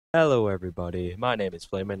Hello everybody, my name is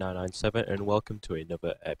Flamer997 and welcome to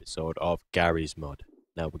another episode of Garry's Mod.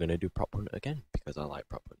 Now we're going to do prop hunt again because I like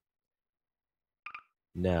prop hunt.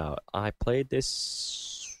 Now, I played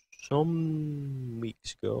this some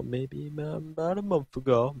weeks ago, maybe about a month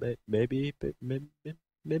ago, maybe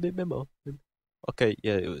more. Okay,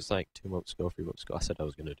 yeah, it was like 2 months ago, 3 months ago. I said I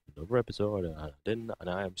was going to do another episode and I didn't, and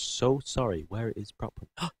I am so sorry. Where is prop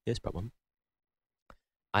hunt? Here's prop hunt.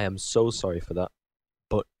 I am so sorry for that.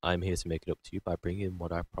 But I'm here to make it up to you by bringing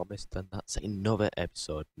what I promised, and that's another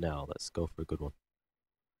episode. Now, let's go for a good one.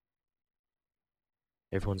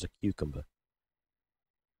 Everyone's a cucumber.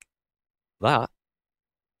 That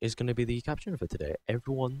is going to be the caption for today.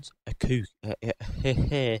 Everyone's a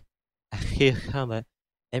cucumber.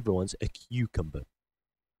 Everyone's a cucumber.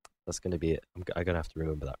 That's going to be it. I'm going to have to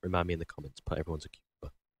remember that. Remind me in the comments. Put everyone's a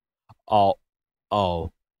cucumber. Oh,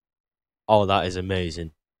 that is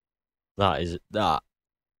amazing. That.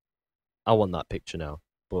 I want that picture now,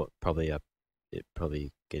 but probably it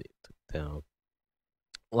probably get it down.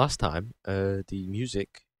 Last time, the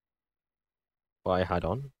music what I had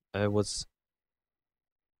on was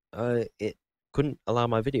it couldn't allow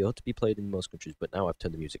my video to be played in most countries, but now I've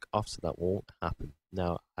turned the music off, so that won't happen.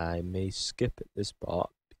 Now I may skip at this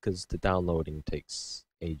part because the downloading takes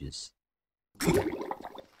ages.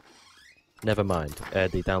 Never mind,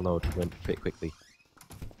 the download went pretty quickly.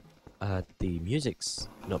 The music's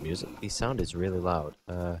not music. The sound is really loud.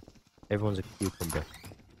 Everyone's a cucumber.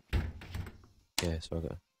 Okay, so I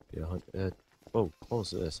got be 100. Oh, what's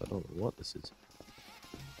this? I don't know what this is.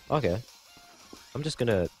 Okay, I'm just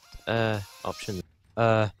gonna option.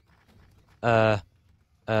 Is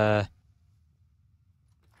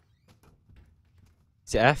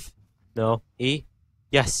it F? No. E?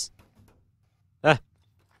 Yes.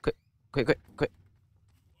 Quick, quick, quick, quick.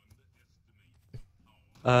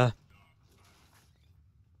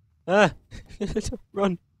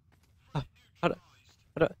 Run. How do,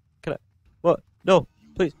 can I, what? No,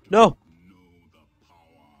 please, no!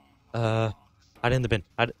 Hide in the bin,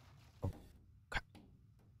 oh, crap.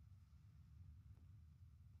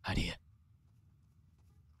 Hide here.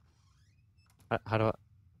 How do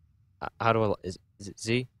I, is it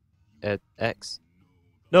Z? X?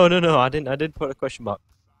 No, I didn't put a question mark.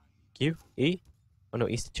 Q? E? Oh no,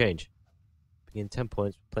 E's to change. Begin 10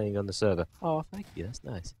 points playing on the server. Oh, thank you, that's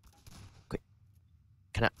nice. Quick,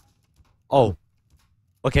 can I, oh!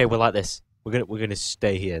 Okay, we're like this. We're gonna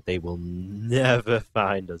stay here. They will never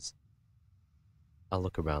find us. I'll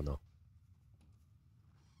look around though.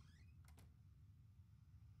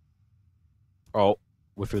 Oh,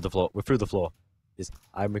 we're through the floor. We're through the floor.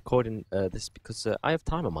 I'm recording this because I have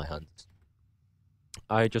time on my hands.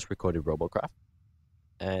 I just recorded Robocraft,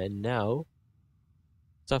 and now,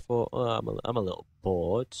 so I thought, oh, I'm a little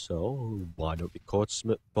bored, so why not record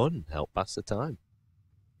some fun? Help pass the time.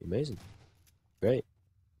 Amazing, great.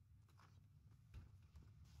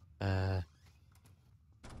 Uh-oh.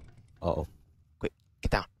 Quick,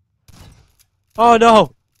 get down. Oh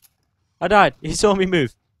no! I died. He saw me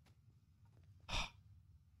move.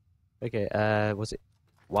 Okay, was it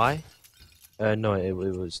Y? No, it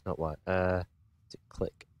was not Y. Is it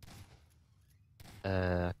click?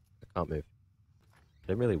 I can't move. I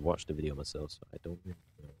didn't really watch the video myself, so I don't really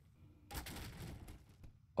know.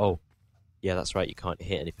 Oh, yeah, that's right. You can't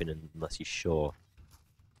hit anything unless you're sure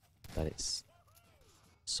that it's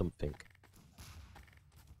something.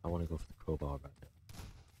 I want to go for the crowbar right now.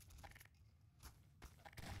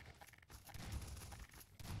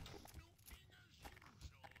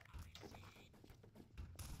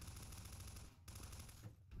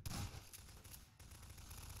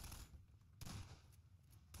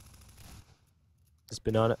 This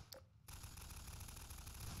banana.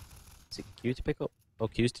 Is it Q to pick up? Oh,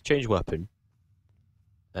 Q's to change weapon.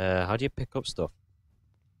 How do you pick up stuff?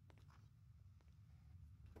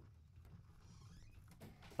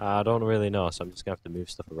 I don't really know, so I'm just gonna have to move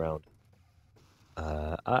stuff around.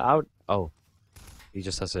 I would. Oh, he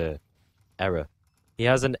just has a error. He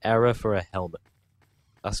has an error for a helmet.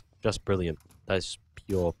 That's just brilliant. That is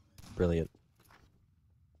pure brilliant.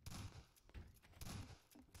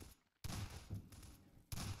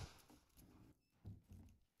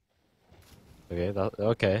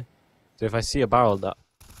 Okay. So if I see a barrel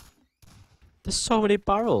there's so many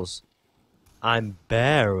barrels. I'm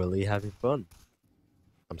barely having fun.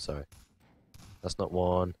 I'm sorry. That's not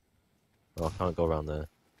one. Oh, I can't go around there.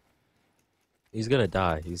 He's gonna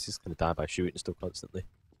die. He's just gonna die by shooting stuff constantly.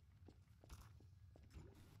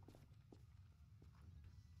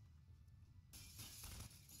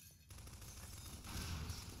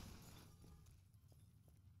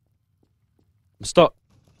 I'm stuck.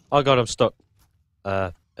 Oh god, I'm stuck.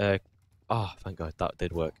 Oh, thank God, that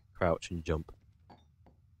did work. Crouch and jump.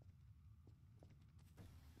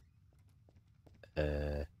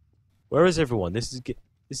 Where is everyone? This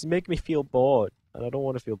is making me feel bored, and I don't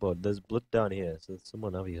want to feel bored. There's blood down here, so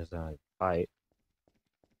someone obviously died. Fight.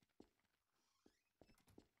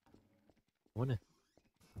 I wanna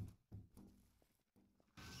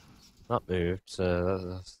not moved.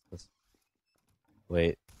 So that's...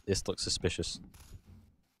 Wait, this looks suspicious.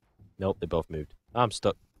 Nope, they both moved. I'm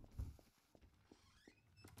stuck.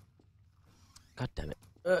 God damn it.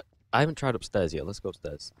 I haven't tried upstairs yet. Let's go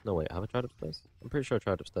upstairs. No, wait, I haven't tried upstairs? I'm pretty sure I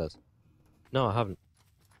tried upstairs. No, I haven't.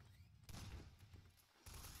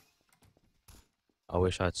 I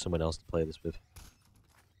wish I had someone else to play this with.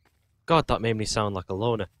 God, that made me sound like a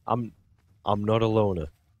loner. I'm not a loner.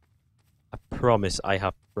 I promise I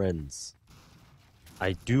have friends.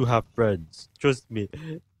 I do have friends. Trust me.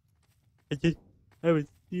 I just haven't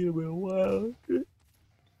seen them in a while.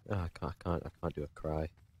 Oh, I can't do a cry.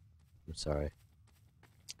 I'm sorry.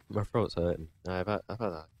 My throat's hurting. I've had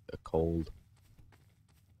a cold.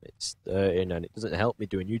 It's hurting, and it doesn't help me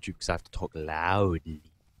doing YouTube because I have to talk loudly.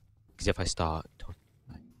 Because if I start talking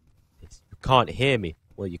like this, you can't hear me.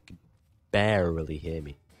 Well, you can barely hear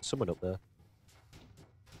me. Someone up there.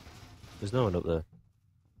 There's no one up there.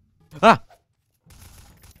 Ah!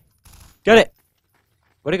 Get it!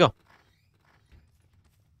 Where'd it go?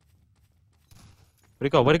 Where'd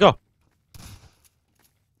it go? Where'd it go?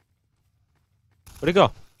 Where'd it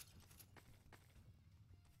go?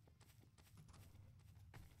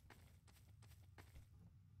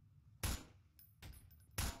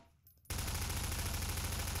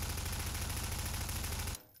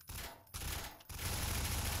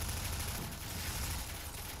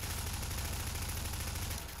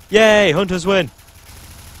 Yay! Hunters win!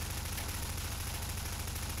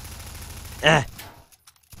 Eh!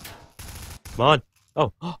 Come on!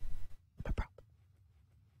 Oh! Oh!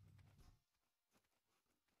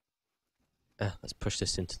 Let's push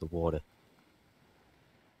this into the water.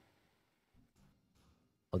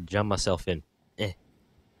 I'll jam myself in. Eh.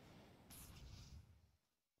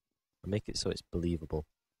 I'll make it so it's believable.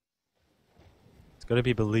 It's gotta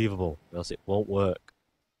be believable, or else it won't work.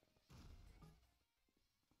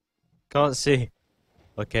 Can't see.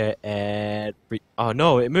 Okay, and... Oh,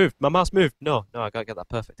 no, it moved. My mouse moved. No, I gotta get that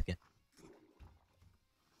perfect again.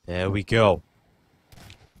 There we go.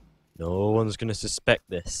 No one's gonna suspect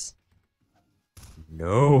this.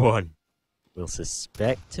 No one will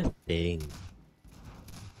suspect a thing.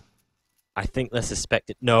 I think they're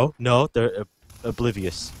suspected. No, they're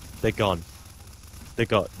oblivious. They're gone.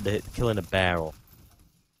 They're killing a barrel.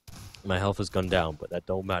 My health has gone down, but that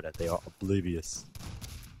don't matter. They are oblivious.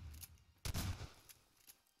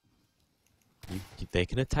 They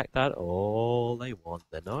can attack that all they want.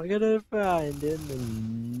 They're not gonna find him.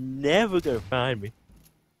 They're never gonna find me.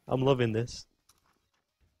 I'm loving this.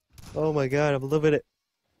 Oh my god, I'm loving it.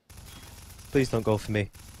 Please don't go for me.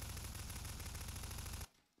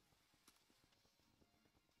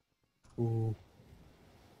 Ooh.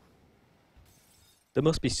 There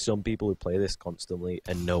must be some people who play this constantly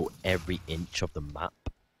and know every inch of the map.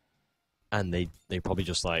 And they probably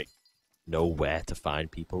just like know where to find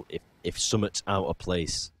people if something's out of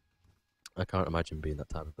place. I can't imagine being that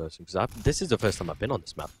type of person because this is the first time I've been on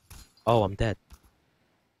this map. Oh, I'm dead.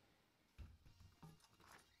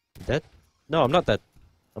 I'm dead? No, I'm not dead.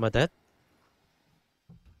 Am I dead?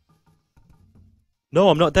 No,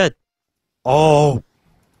 I'm not dead. Oh.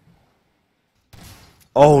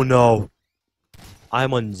 Oh no.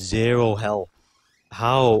 I'm on 0 health.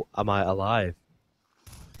 How am I alive?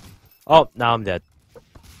 Oh, now I'm dead.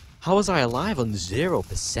 How was I alive on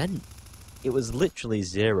 0%? It was literally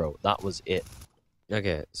 0. That was it.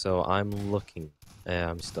 Okay, so I'm looking.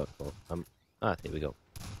 I'm stuck. Oh, here we go.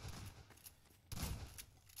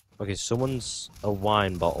 Okay, someone's a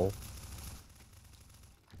wine bottle.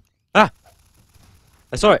 Ah!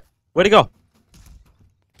 I saw it. Where'd it go?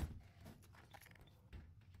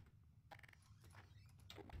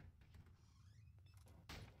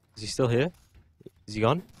 Is he still here? Is he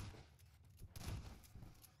gone?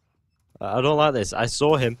 I don't like this. I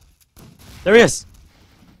saw him. There he is!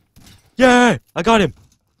 Yay! I got him!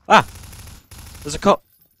 Ah! There's a cup.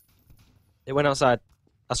 It went outside.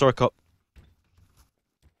 I saw a cup.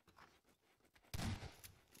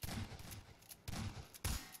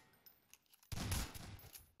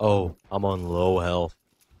 Oh, I'm on low health.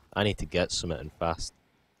 I need to get something and fast.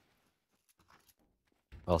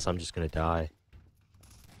 Or else I'm just gonna die.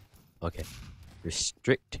 Okay.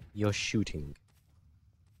 Restrict your shooting.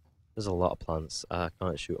 There's a lot of plants. I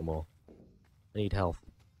can't shoot them all. I need health.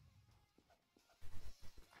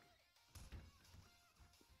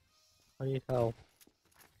 I need help.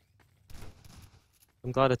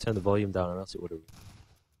 I'm glad I turned the volume down, or else it would have.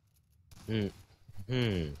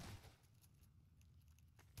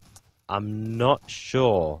 I'm not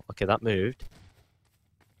sure. Okay, that moved.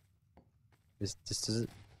 This doesn't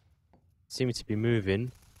seem to be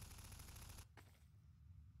moving.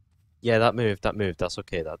 Yeah, that moved. That moved. That's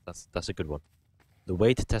okay. That's a good one. The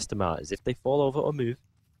way to test them out is if they fall over or move,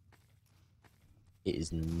 it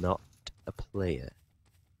is not a player.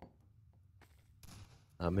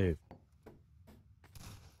 That moved.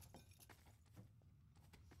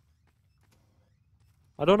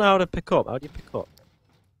 I don't know how to pick up. How do you pick up?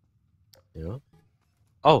 You know?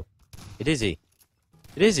 Oh, it is he.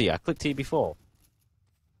 It is he. I clicked E before.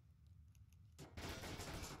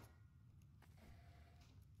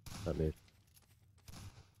 That moved.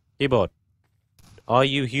 Keyboard. Are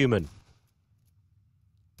you human?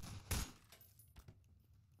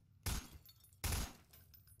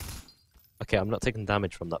 Okay, I'm not taking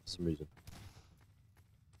damage from that for some reason.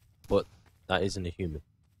 But that isn't a human.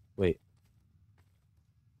 Wait.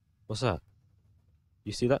 What's that?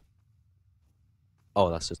 You see that? Oh,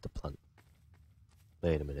 that's just a plant.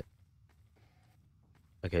 Wait a minute.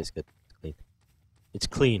 Okay, it's good. It's clean. It's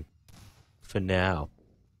clean. For now.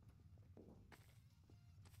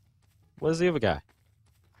 Where's the other guy?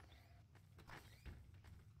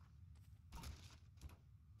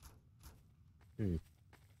 If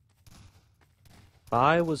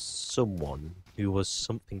I was someone who was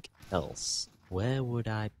something else, where would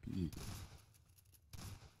I be?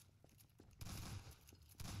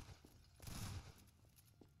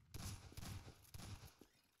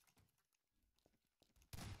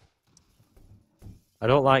 I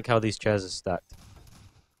don't like how these chairs are stacked.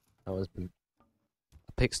 That was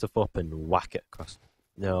pick stuff up and whack it across.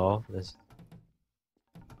 No, there's.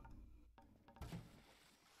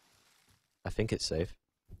 I think it's safe.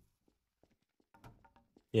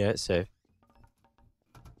 Yeah, it's safe.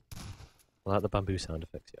 I like the bamboo sound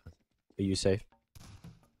effects. Yeah. Are you safe?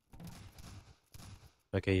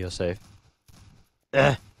 Okay, you're safe.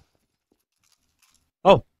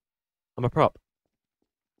 Oh, I'm a prop.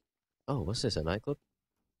 Oh, what's this? A nightclub?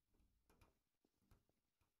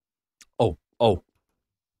 Oh.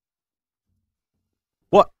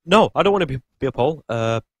 What? No, I don't want to be a pole.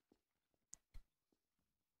 Let's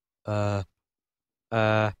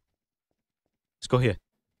go here.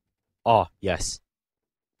 Oh, yes.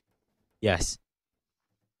 Yes.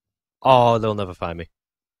 Oh, they'll never find me.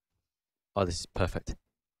 Oh, this is perfect.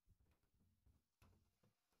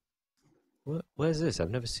 Where's this?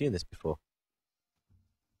 I've never seen this before.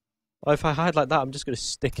 Oh, if I hide like that, I'm just going to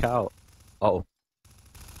stick out. Uh-oh.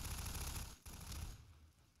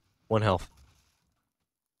 1 health.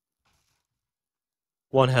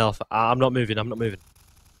 1 health. I'm not moving. I'm not moving.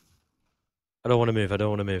 I don't want to move. I don't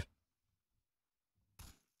want to move.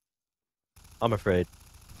 I'm afraid.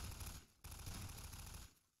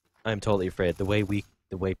 I'm totally afraid. The way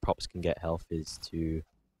props can get health is to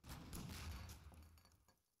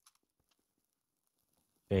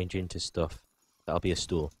change into stuff. That'll be a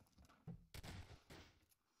stool.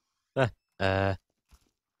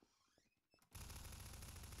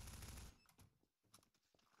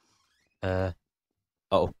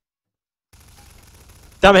 Oh.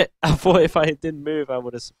 Damn it! I thought if I didn't move, I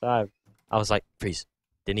would have survived. I was like, freeze.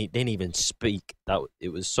 Didn't even speak. It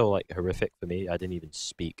was so like horrific for me. I didn't even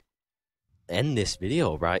speak. End this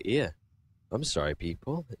video right here. I'm sorry,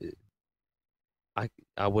 people.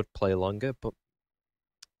 I would play longer, but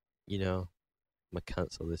you know, I'm gonna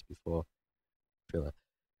cancel this before. I feel like.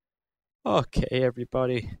 Okay,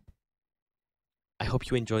 everybody. I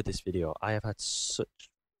hope you enjoyed this video. I have had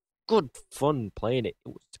such good fun playing it. It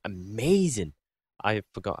was amazing. I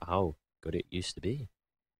forgot how good it used to be.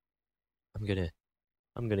 I'm gonna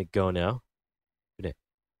go now. I'm gonna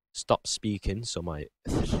stop speaking so my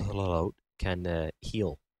throat can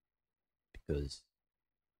heal, because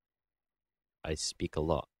I speak a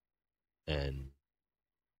lot, and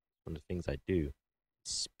one of the things I do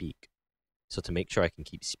is speak. So to make sure I can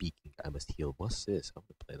keep speaking, I must heal. What's this? I'm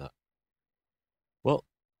gonna play that. Well,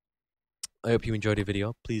 I hope you enjoyed the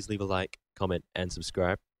video. Please leave a like, comment, and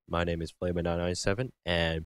subscribe. My name is Flamer997, and